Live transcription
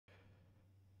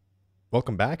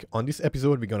Welcome back. On this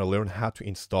episode, we're going to learn how to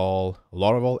install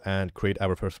Laravel and create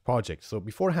our first project. So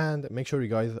beforehand, make sure you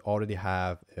guys already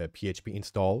have PHP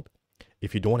installed.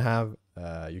 If you don't have,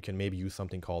 you can maybe use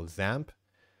something called XAMPP.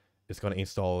 It's going to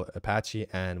install Apache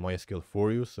and MySQL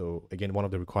for you. So again, one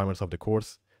of the requirements of the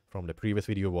course from the previous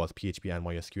video was PHP and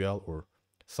MySQL or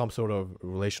some sort of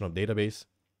relational database.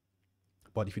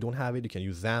 But if you don't have it, you can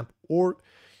use XAMPP or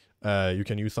you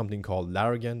can use something called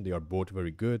Laravel. They are both very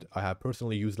good. I have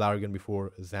personally used Laravel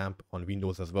before, XAMPP on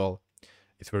Windows as well.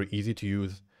 It's very easy to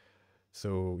use.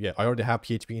 So yeah, I already have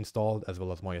PHP installed as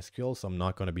well as MySQL, so I'm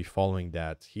not going to be following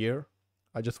that here.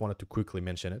 I just wanted to quickly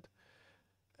mention it.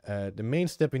 The main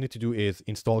step we need to do is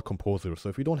install Composer. So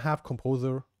if you don't have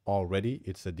Composer already,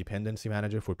 it's a dependency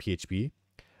manager for PHP,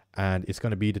 and it's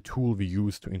going to be the tool we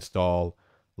use to install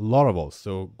Laravel.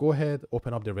 So go ahead,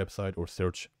 open up their website or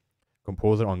search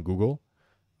Composer on Google.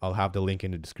 I'll have the link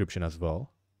in the description as well.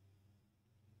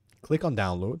 Click on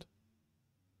download,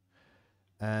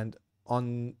 and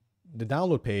on the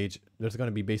download page there's going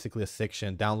to be basically a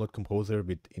section download Composer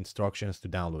with instructions to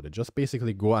download it. Just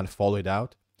basically go and follow it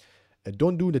out.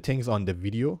 Don't do the things on the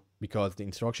video because the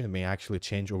instructions may actually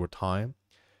change over time,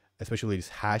 especially this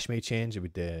hash may change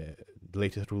with the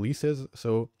latest releases.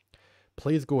 So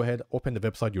please go ahead, open the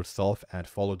website yourself and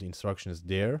follow the instructions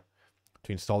there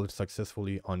to install it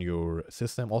successfully on your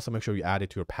system. Also make sure you add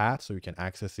it to your path so you can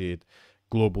access it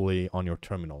globally on your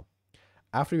terminal.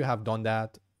 After you have done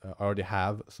that, I already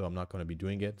have, so I'm not going to be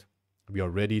doing it. We are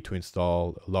ready to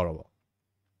install Laravel.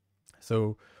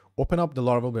 So open up the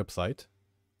Laravel website.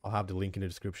 I'll have the link in the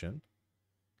description.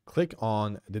 Click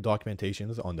on the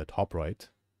documentations on the top right.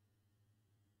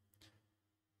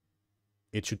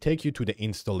 It should take you to the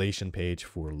installation page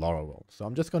for Laravel. So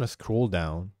I'm just going to scroll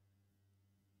down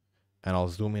and I'll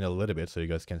zoom in a little bit so you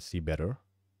guys can see better.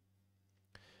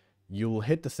 You'll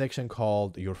hit the section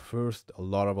called your first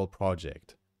Laravel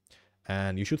project.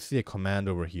 And you should see a command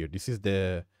over here. This is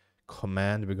the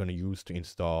command we're going to use to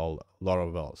install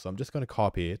Laravel. So I'm just going to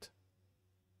copy it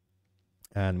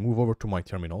and move over to my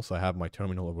terminal. So I have my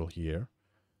terminal over here.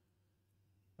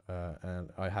 And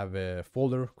I have a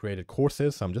folder created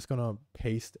courses. So I'm just going to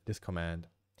paste this command.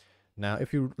 Now,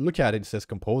 if you look at it, it says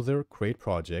Composer, create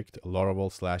project,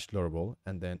 Laravel/Laravel,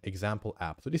 and then example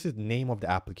app. So this is the name of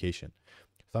the application.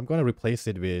 So I'm going to replace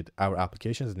it with our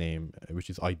application's name, which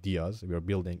is Ideas. We are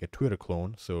building a Twitter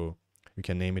clone. So you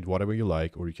can name it whatever you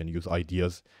like, or you can use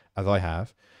Ideas as I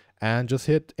have, and just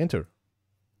hit enter.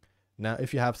 Now,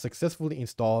 if you have successfully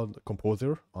installed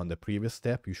Composer on the previous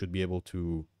step, you should be able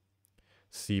to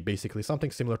see basically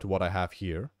something similar to what I have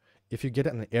here. If you get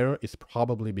an error, it's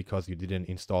probably because you didn't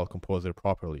install Composer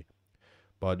properly.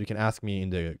 But you can ask me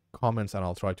in the comments and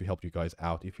I'll try to help you guys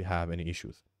out if you have any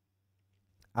issues.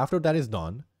 After that is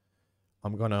done,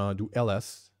 I'm gonna do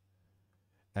ls.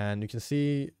 And you can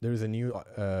see there's a new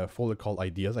folder called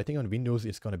Ideas. I think on Windows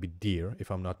it's gonna be dir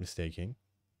if I'm not mistaken.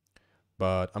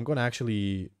 But I'm gonna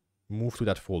actually move to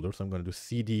that folder. So I'm gonna do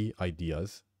cd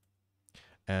ideas.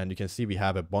 And you can see we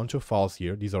have a bunch of files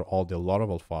here. These are all the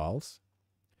Laravel files.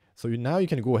 So now you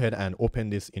can go ahead and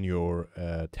open this in your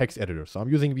text editor. So I'm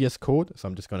using VS Code. So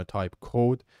I'm just going to type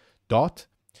code dot.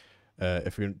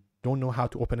 If you don't know how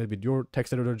to open it with your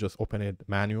text editor, just open it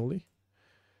manually.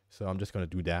 So I'm just going to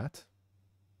do that.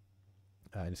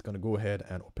 And it's going to go ahead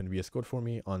and open VS Code for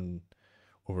me on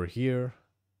over here.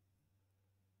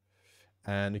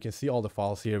 And you can see all the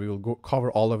files here. We will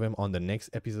cover all of them on the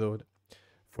next episode.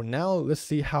 For now, let's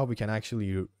see how we can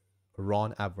actually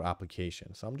run our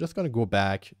application. So I'm just going to go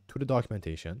back to the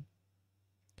documentation.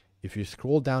 If you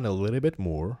scroll down a little bit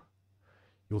more,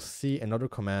 you'll see another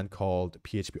command called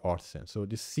PHP Artisan. So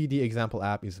this cd example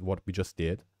app is what we just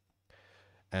did.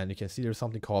 And you can see there's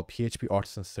something called PHP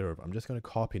Artisan serve. I'm just going to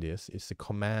copy this. It's a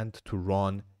command to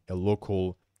run a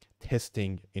local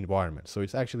testing environment. So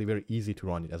it's actually very easy to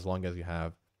run it as long as you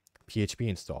have PHP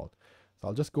installed. So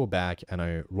I'll just go back and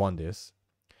I run this.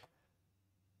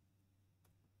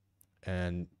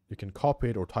 And you can copy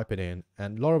it or type it in,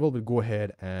 and Laravel will go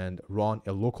ahead and run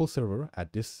a local server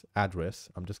at this address.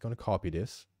 I'm just going to copy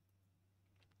this,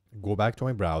 go back to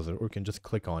my browser, or you can just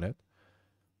click on it,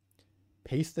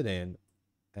 paste it in,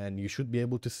 and you should be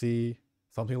able to see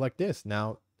something like this.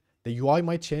 Now, the UI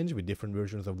might change with different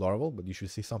versions of Laravel, but you should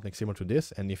see something similar to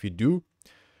this. And if you do,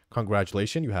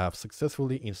 congratulations, you have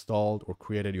successfully installed or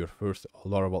created your first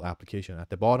Laravel application.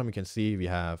 At the bottom, you can see we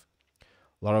have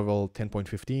Laravel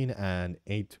 10.15 and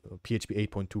PHP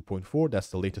 8.2.4. That's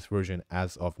the latest version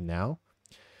as of now.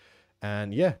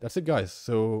 And yeah, that's it, guys.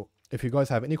 So if you guys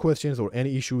have any questions or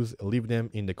any issues, leave them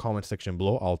in the comment section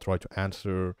below. I'll try to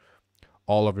answer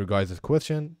all of your guys'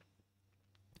 questions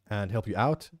and help you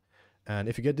out. And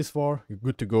if you get this far, you're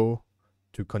good to go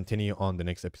to continue on the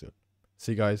next episode.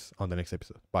 See you guys on the next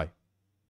episode. Bye.